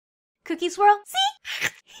Cookie Swirl.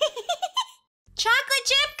 See? Chocolate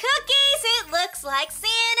chip cookies! It looks like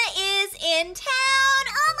Santa is in town!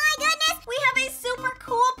 Oh my goodness! We have a super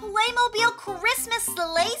cool Playmobil Christmas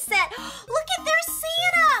sleigh set. Look at their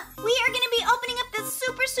Santa! We are going to be opening up this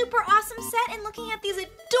super awesome set and looking at these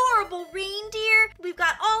adorable reindeer. We've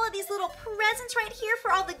got all of these little presents right here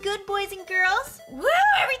for all the good boys and girls. Woo!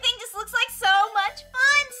 Everything just looks like so much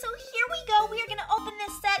fun! So here we go. We are going to open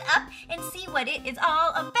this set up and see what it is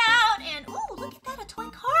all about. And ooh, look at that, a toy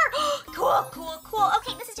car. Cool.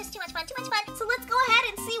 Okay, this is just too much fun. So let's go ahead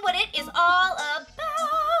and see what it is all about.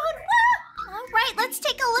 Woo! All right, let's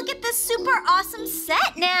take a look at this super awesome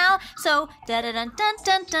set now. So,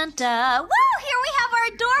 da-da-dun-dun-dun-dun-dun. Woo! Here we have our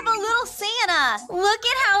adorable little Santa. Look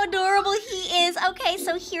at how adorable he is. Okay,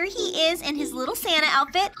 so here he is in his little Santa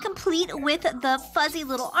outfit, complete with the fuzzy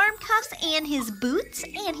little arm cuffs and his boots.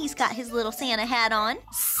 And he's got his little Santa hat on.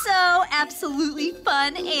 So absolutely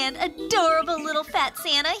fun and adorable little fat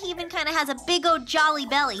Santa. He even kind of has a big old jolly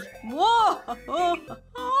belly. Whoa!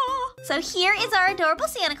 So here is our adorable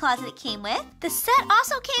Santa Claus that it came with. The set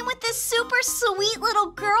also came with this super sweet little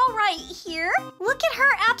girl right here. Look at her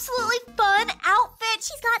absolutely fun outfit.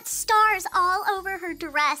 She's got stars all over her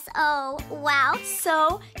dress. Oh, wow.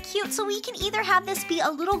 So cute. So we can either have this be a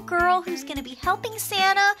little girl who's going to be helping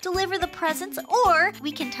Santa deliver the presents, or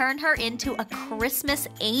we can turn her into a Christmas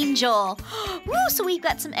angel. Woo! So we've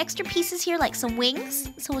got some extra pieces here, like some wings.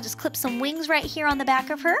 So we'll just clip some wings right here on the back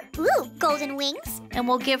of her. Ooh, golden wings. And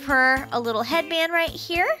we'll give her a little headband right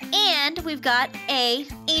here. And we've got a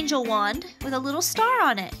angel wand with a little star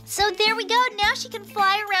on it. So there we go. Now she can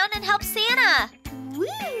fly around and help Santa.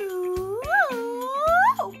 Woo!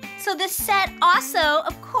 So this set also,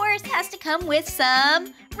 of course, has to come with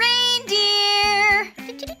some reindeer.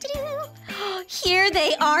 Here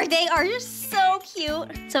they are. They are just so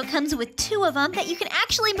cute. So it comes with 2 of them that you can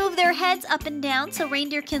actually move their heads up and down, so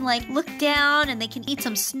reindeer can like look down and they can eat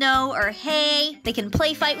some snow or hay. They can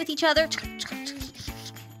play fight with each other.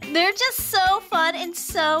 They're just so fun and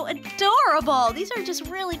so adorable. These are just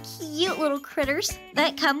really cute little critters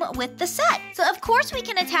that come with the set. So of course we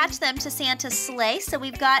can attach them to Santa Sleigh. So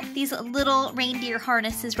we've got these little reindeer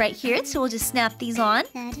harnesses right here. So we'll just snap these on.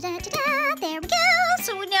 There we go.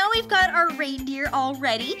 So now we've got our reindeer all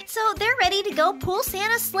ready. So they're ready to go pull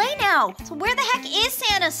Santa's sleigh now. So where the heck is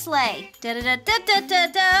Santa's sleigh?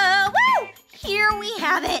 Da-da-da-da-da-da-da. Woo! Here we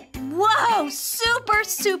have it. Whoa,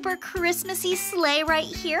 super Christmassy sleigh right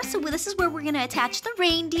here. So this is where we're gonna attach the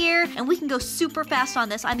reindeer, and we can go super fast on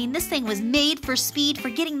this. I mean, this thing was made for speed, for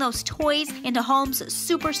getting those toys into homes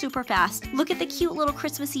super fast. Look at the cute little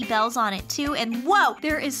Christmassy bells on it too. And whoa,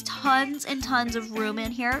 there is tons and tons of room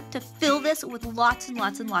in here to fill this with lots and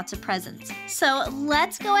lots of presents. So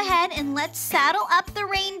let's go ahead and let's saddle up the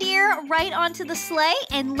reindeer right onto the sleigh,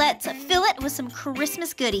 and let's fill it with some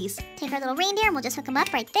Christmas goodies. Take our little reindeer and we'll just hook him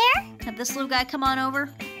up right there. Have this little guy come on over.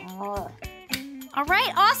 All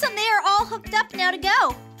right, awesome. They are all hooked up now to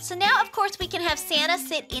go. So now, of course, we can have Santa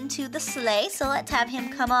sit into the sleigh. So let's have him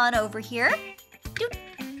come on over here. Doop.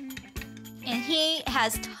 And he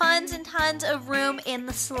has tons and tons of room in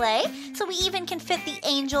the sleigh. So we even can fit the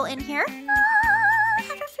angel in here. Oh,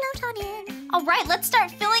 have her float on in. All right, let's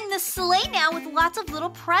start filling the sleigh now with lots of little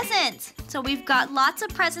presents. So we've got lots of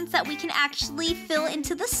presents that we can actually fill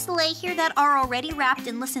into the sleigh here that are already wrapped.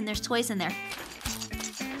 And listen, there's toys in there.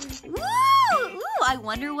 Ooh, I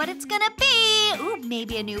wonder what it's gonna be. Ooh,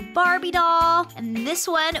 maybe a new Barbie doll. And this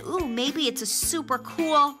one, ooh, maybe it's a super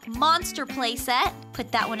cool monster playset.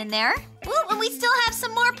 Put that one in there. Ooh, and we still have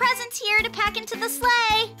some more presents here to pack into the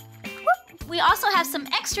sleigh. We also have some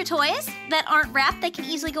extra toys that aren't wrapped. They can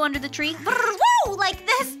easily go under the tree. Woo, like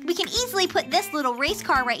this. We can easily put this little race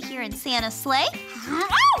car right here in Santa's sleigh.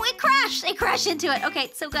 Oh, it crashed. It crashed into it.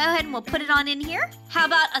 Okay, so go ahead and we'll put it on in here. How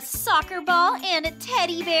about a soccer ball and a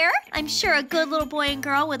teddy bear? I'm sure a good little boy and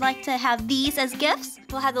girl would like to have these as gifts.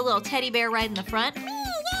 We'll have the little teddy bear right in the front.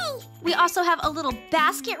 We also have a little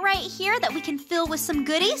basket right here that we can fill with some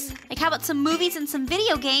goodies. Like how about some movies and some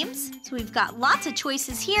video games? So we've got lots of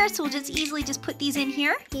choices here, so we'll just easily just put these in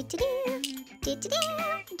here.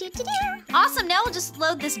 Awesome, now we'll just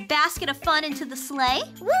load this basket of fun into the sleigh.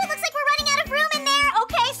 Woo, it looks like we're running out of room in there.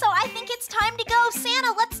 Okay, so I think it's time to go.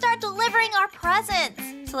 Santa, let's start delivering our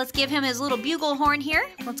presents. So let's give him his little bugle horn here.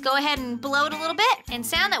 Let's go ahead and blow it a little bit and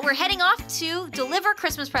sound that we're heading off to deliver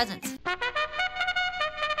Christmas presents.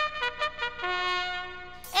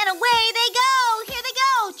 And away they go! Here they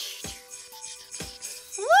go!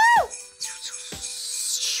 Woo!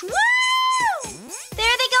 Woo!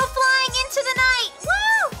 There they go flying into the night!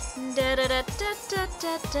 Woo!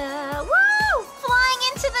 Da-da-da-da-da-da-da. Woo! Flying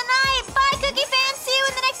into the night! Bye, Cookie fans! See you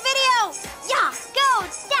in the next video!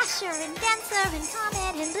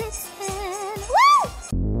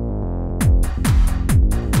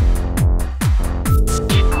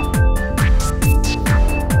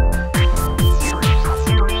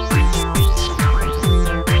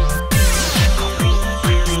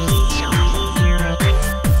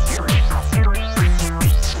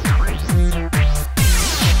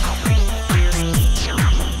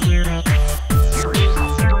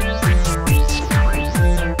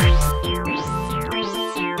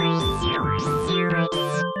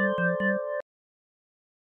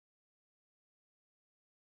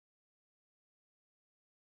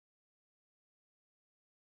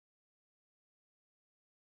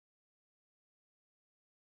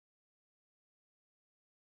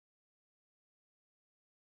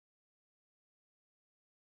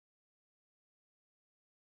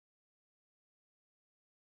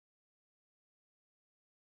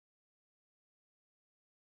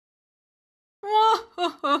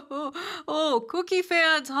 Oh, Cookie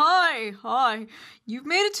fans, hi. You've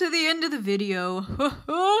made it to the end of the video.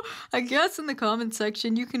 I guess in the comment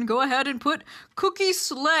section you can go ahead and put Cookie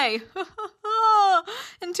Sleigh.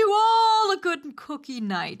 And to all a good cookie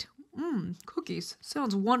night. Cookies.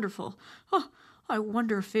 Sounds wonderful. I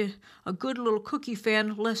wonder if a good little cookie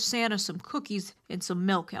fan left Santa some cookies and some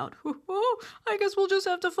milk out. I guess we'll just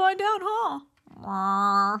have to find out, huh?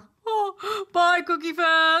 Bye, cookie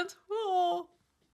fans.